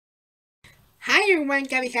Hi everyone,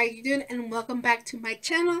 Gabby, how you doing? And welcome back to my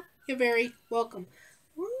channel. You're very welcome.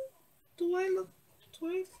 What do I look? Do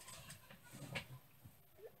I?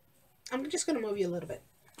 I'm just gonna move you a little bit.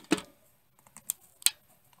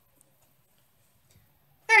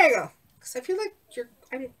 There you go. Cause I feel like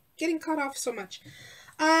I'm getting cut off so much.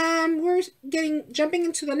 We're jumping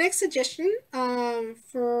into the next suggestion.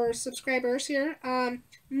 For subscribers here.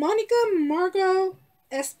 Monica Margot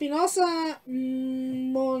Espinosa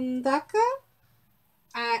Mondaka.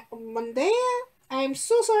 Mondea. I'm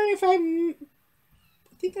so sorry if I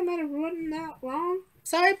think I might have written that wrong.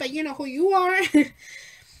 Sorry, but you know who you are.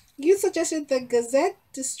 You suggested the Gazette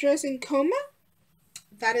Distress in Coma.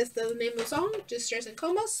 That is the name of the song, Distress in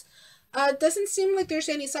Comas. Doesn't seem like there's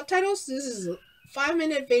any subtitles. This is a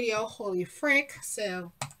 5-minute video. Holy frick.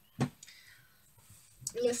 So,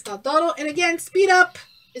 let's not dawdle. And again, speed up.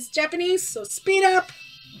 It's Japanese, so speed up.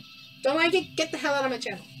 Don't like it? Get the hell out of my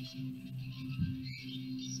channel.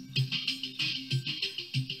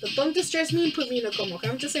 But don't distress me and put me in a coma, okay?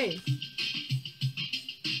 I'm just saying.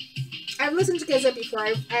 I've listened to Gazette before.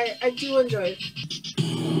 I do enjoy it.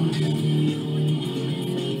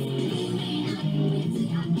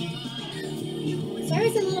 Sorry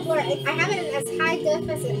it's a little blurry. I have it in as high def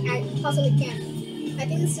as I possibly can. I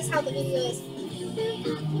think it's just how the video is.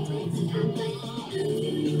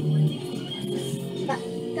 But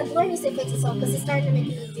the blur needs to fix itself because it's starting to make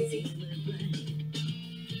me dizzy.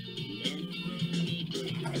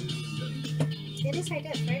 It is high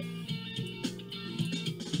def, right?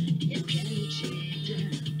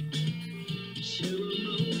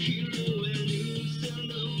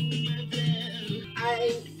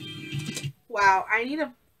 Wow, I need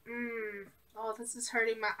a. Oh, this is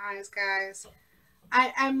hurting my eyes, guys.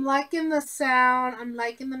 I'm liking the sound. I'm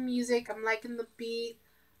liking the music. I'm liking the beat.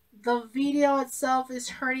 The video itself is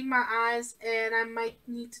hurting my eyes, and I might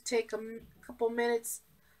need to take a couple minutes.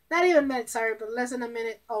 Not even a minute, sorry, but less than a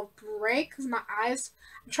minute of break because my eyes.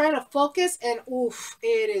 I'm trying to focus, and oof,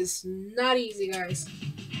 it is not easy, guys.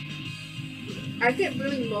 I get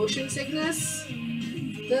really motion sickness.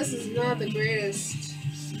 This is not the greatest.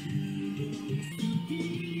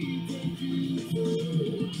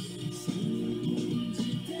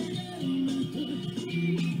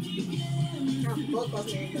 Both of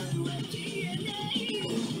them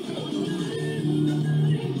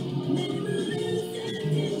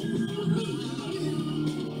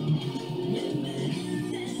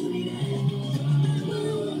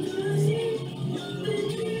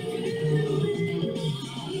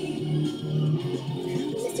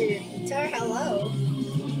Mr. Guitar, hello.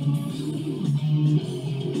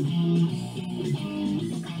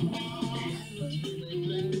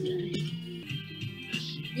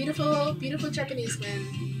 Beautiful, beautiful Japanese man.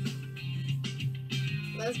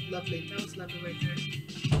 That's lovely. That was lovely right there.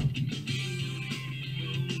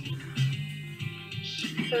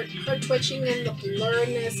 Her twitching and the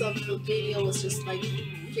blurriness of the video was just like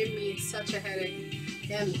giving me such a headache.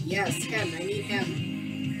 Him, yes, him. I need him.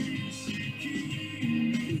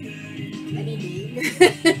 I need me.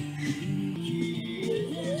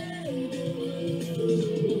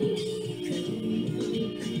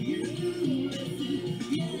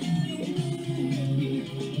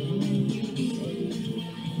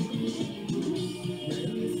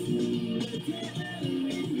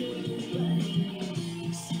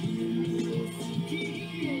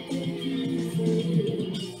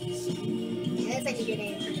 That's like a good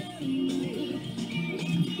name.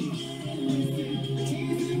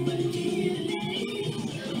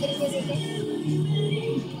 Getting dizzy again.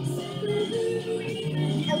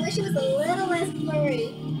 I wish it was a little less blurry.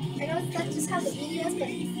 I know that's just how the video is, but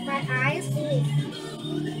my eyes, ooh,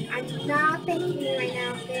 I'm not thanking me right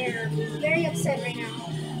now. They're very upset right now.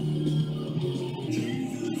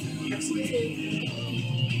 Excuse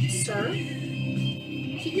me, sir.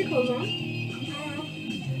 Keep your clothes on.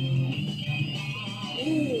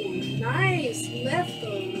 Ooh, nice. Left the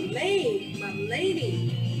leg, my lady.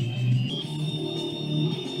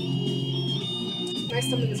 My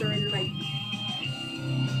stomach is already like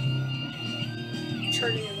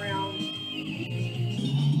turning around.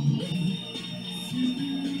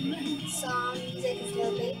 Song music is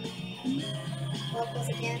lovely. Vocals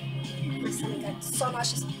again. My stomach got so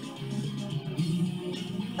nauseous.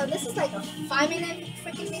 Oh, this is like a 5-minute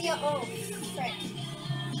freaking video. Oh, frick.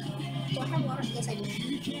 Do I have water? Yes, I do.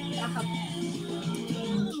 That'll help.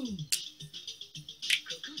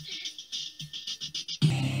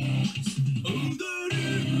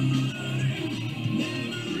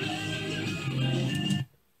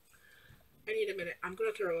 I need a minute. I'm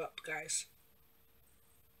gonna throw up, guys.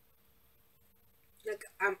 Like,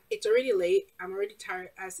 it's already late. I'm already tired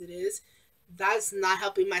as it is. That's not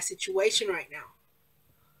helping my situation right now.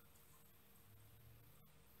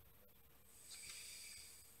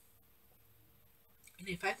 And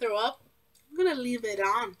if I throw up, I'm gonna leave it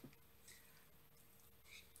on.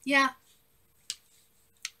 Yeah,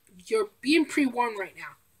 you're being pre-warned right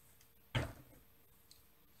now.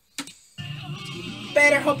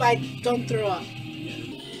 Better hope I don't throw up.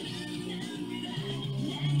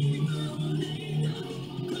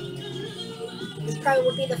 This probably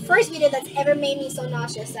would be the first video that's ever made me so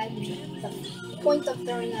nauseous at the point of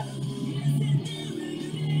throwing up.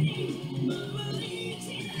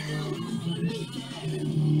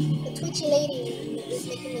 The twitchy lady is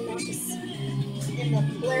making me nauseous. And the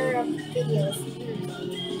blur of videos.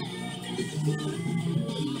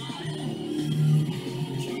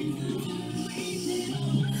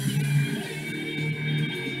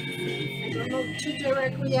 I don't look too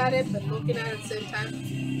directly at it, but looking at it at the same time,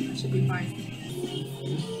 I should be fine.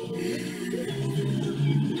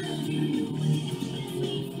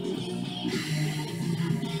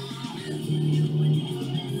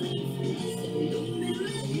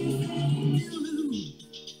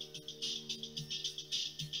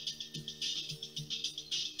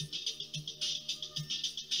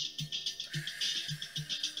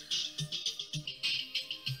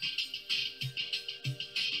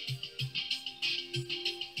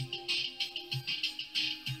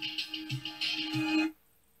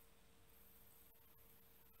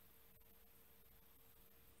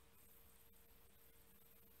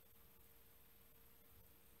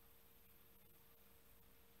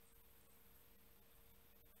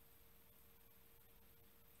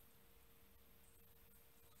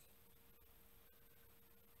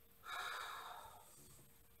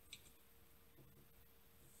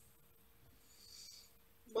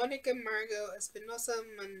 Monica Margot Espinosa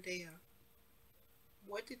Mandea.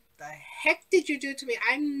 What the heck did you do to me?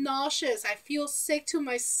 I'm nauseous. I feel sick to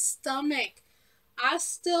my stomach. I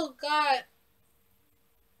still got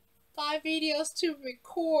 5 videos to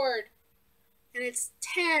record. And it's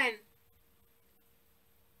 10.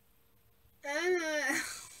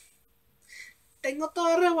 Tengo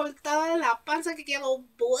todo revoltado en la panza que quiero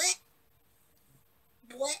bleh.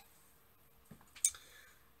 Bleh.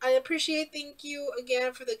 I appreciate, thank you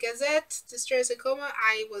again for the Gazette, Distress and Coma.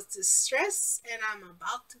 I was distressed and I'm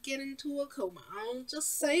about to get into a coma. I'm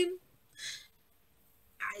just saying.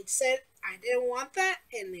 I said I didn't want that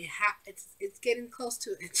and it's getting close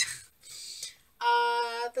to it.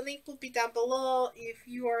 The link will be down below. If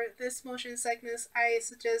you are this motion sickness, I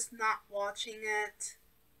suggest not watching it.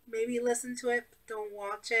 Maybe listen to it, but don't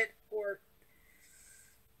watch it. Or,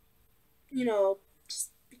 just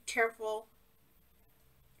be careful.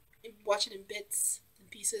 Watch it in bits and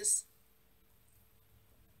pieces.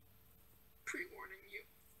 Pre-warning you.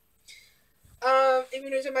 If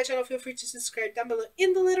you're new to my channel, feel free to subscribe down below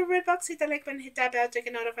in the little red box. Hit that like button, hit that bell to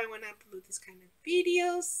get notified when I upload this kind of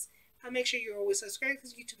videos. Make sure you're always subscribed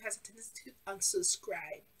because YouTube has a tendency to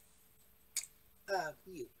unsubscribe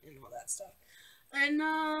you and all that stuff. And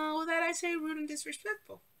with that, I say rude and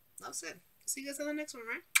disrespectful. Love said. See you guys on the next one,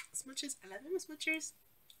 right? Smooches. I love you, smoochers.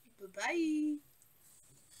 Bye-bye.